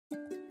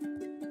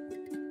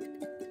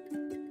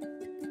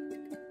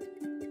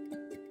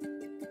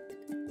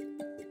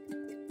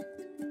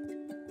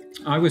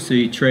I was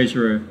the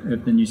Treasurer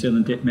of the New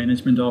Zealand Debt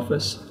Management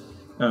Office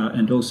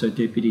and also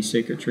Deputy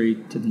Secretary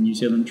to the New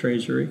Zealand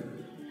Treasury.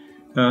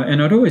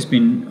 And I'd always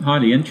been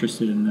highly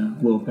interested in the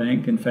World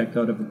Bank. In fact,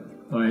 I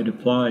had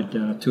applied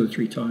 2 or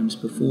 3 times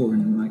before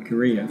in my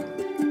career.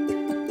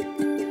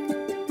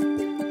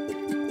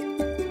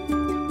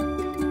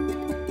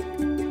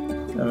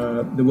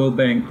 The World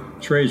Bank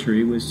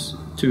Treasury was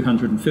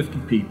 250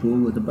 people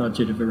with a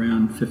budget of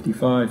around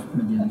 $55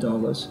 million,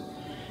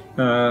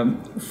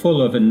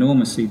 full of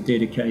enormously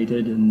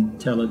dedicated and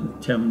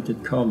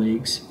talented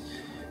colleagues.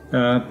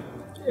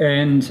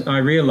 And I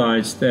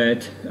realized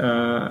that,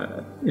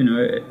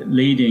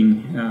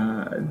 leading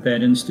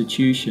that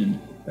institution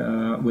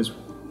was,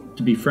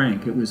 to be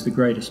frank, it was the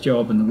greatest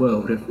job in the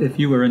world. If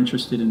you were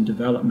interested in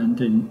development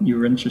and you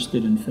were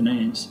interested in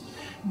finance,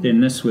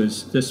 then this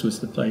was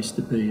the place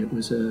to be. It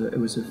was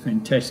a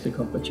fantastic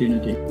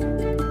opportunity.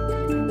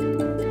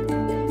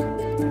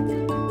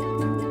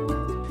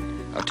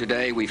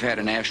 Today we've had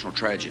a national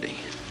tragedy.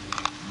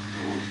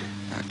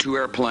 2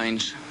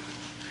 airplanes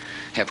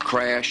have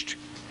crashed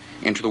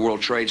into the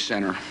World Trade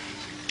Center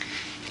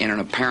in an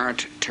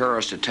apparent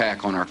terrorist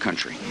attack on our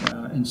country.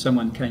 And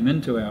someone came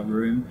into our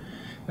room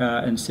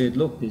and said,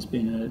 look, there's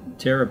been a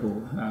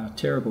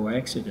terrible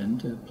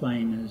accident. A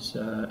plane has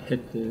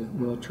hit the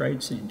World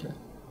Trade Center.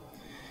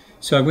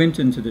 So I went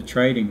into the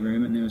trading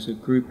room, and there was a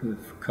group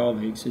of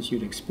colleagues, as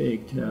you'd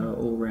expect,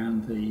 all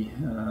around the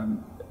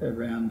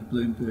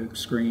Bloomberg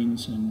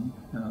screens and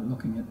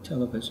looking at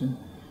television.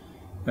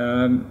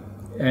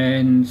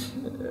 And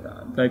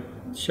they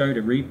showed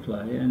a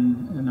replay,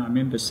 and I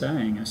remember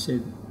saying, I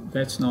said,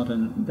 that's not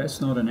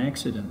an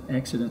accident.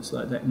 Accidents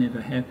like that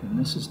never happen.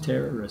 This is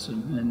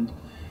terrorism. And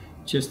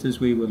just as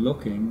we were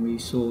looking, we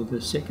saw the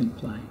second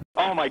plane.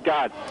 Oh my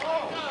God!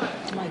 Oh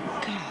my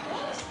God!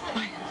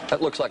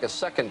 That looks like a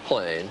second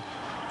plane.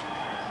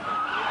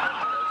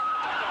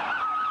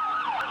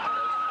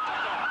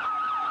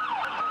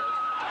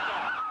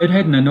 It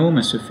had an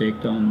enormous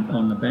effect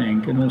on the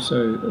bank and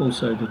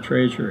also the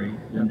Treasury,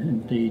 and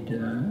indeed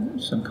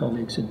some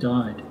colleagues had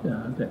died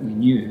that we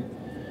knew.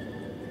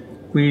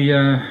 We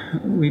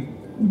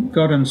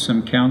got in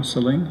some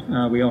counselling.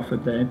 We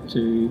offered that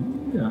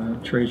to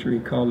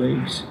Treasury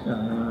colleagues,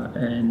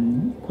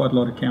 and quite a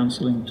lot of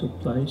counselling took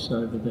place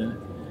over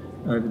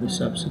the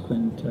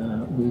subsequent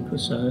week or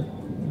so.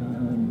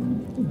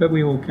 But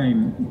we all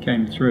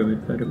came through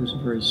it. But it was a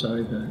very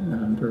sober,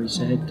 very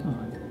sad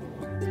time.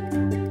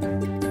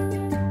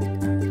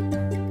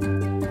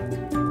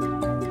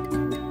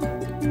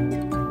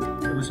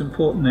 It was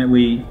important that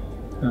we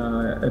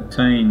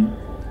obtain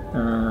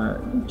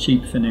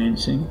cheap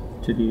financing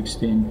to the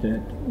extent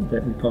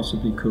that we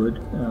possibly could,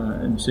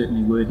 and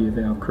certainly worthy of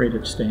our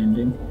credit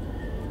standing,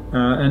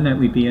 and that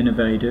we be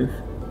innovative,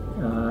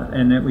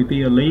 and that we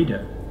be a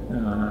leader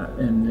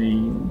in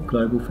the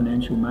global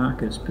financial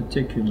markets,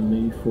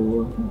 particularly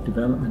for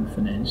development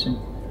financing.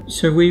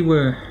 So we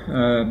were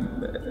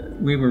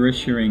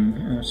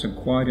issuing some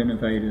quite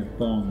innovative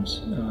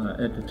bonds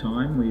at the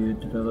time. We had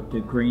developed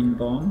a green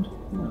bond,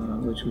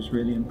 which was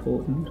really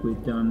important.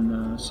 We'd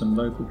done some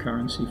local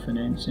currency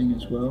financing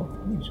as well,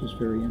 which was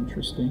very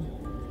interesting.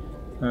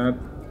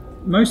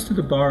 Most of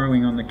the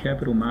borrowing on the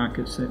capital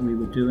markets that we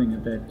were doing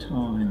at that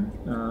time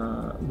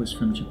was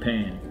from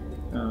Japan.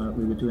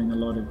 We were doing a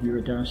lot of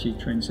Uridashi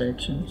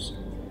transactions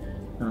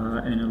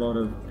and a lot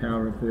of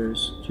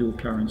power-averse dual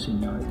currency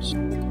notes.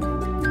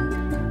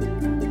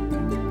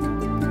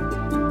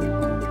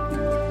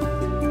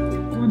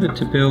 We wanted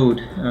to build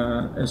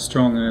as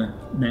strong a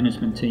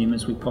management team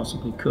as we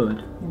possibly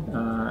could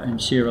and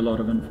share a lot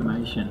of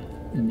information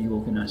in the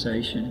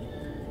organisation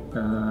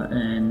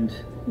and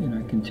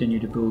continue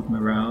to build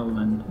morale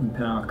and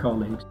empower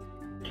colleagues.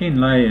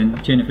 Ken Lay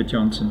and Jennifer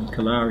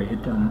Johnson-Kalari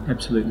had done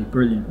absolutely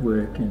brilliant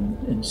work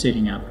in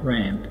setting up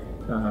RAMP,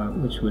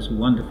 which was a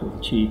wonderful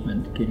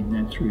achievement, getting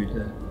that through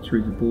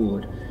the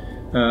board.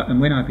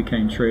 And when I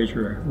became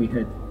Treasurer, we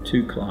had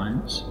 2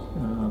 clients.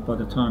 By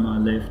the time I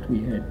left,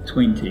 we had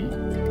 20.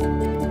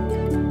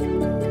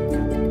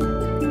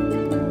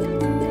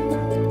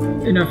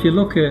 If you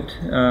look at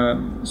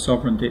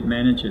sovereign debt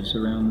managers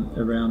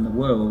around the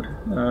world,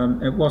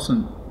 it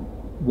wasn't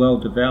well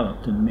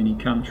developed in many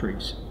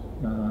countries.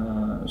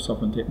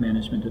 Sovereign debt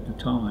management at the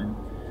time,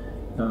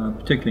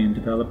 particularly in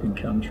developing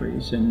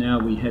countries, and now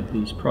we have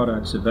these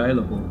products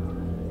available,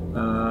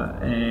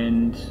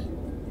 and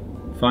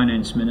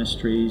finance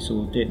ministries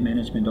or debt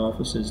management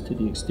offices, to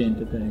the extent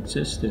that they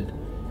existed,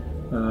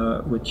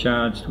 were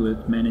charged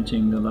with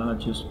managing the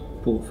largest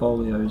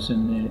portfolios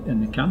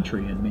in the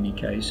country in many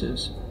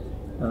cases,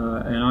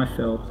 and I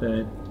felt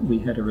that we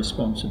had a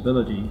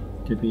responsibility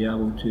to be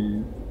able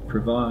to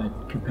provide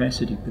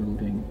capacity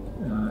building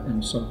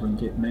in sovereign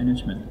debt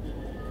management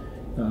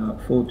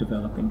for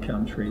developing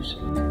countries.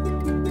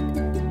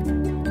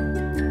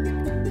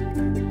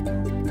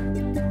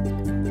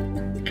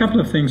 A couple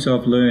of things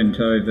I've learned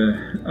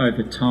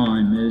over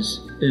time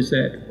is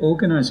that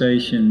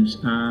organisations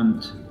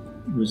aren't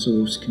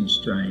resource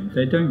constrained.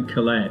 They don't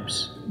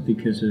collapse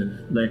because of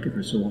lack of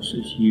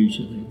resources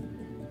usually.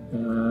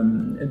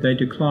 They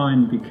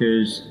decline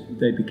because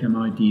they become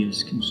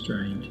ideas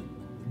constrained.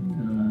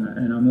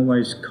 And I'm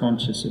always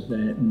conscious of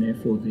that, and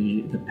therefore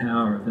the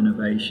power of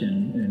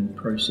innovation and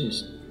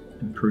process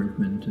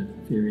improvement of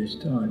various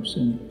types.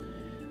 And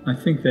I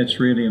think that's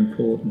really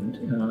important.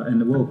 And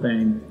the World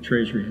Bank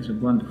Treasury has a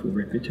wonderful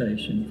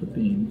reputation for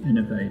being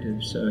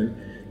innovative. So,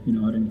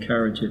 I'd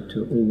encourage it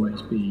to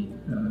always be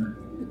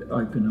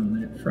open on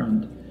that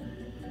front.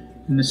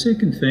 And the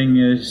second thing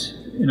is,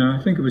 I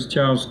think it was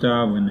Charles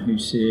Darwin who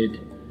said,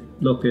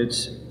 look,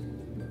 it's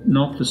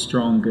not the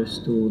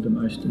strongest or the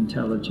most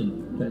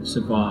intelligent that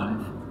survive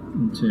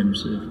in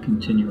terms of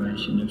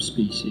continuation of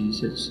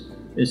species.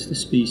 It's the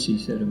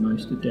species that are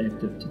most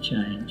adaptive to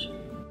change.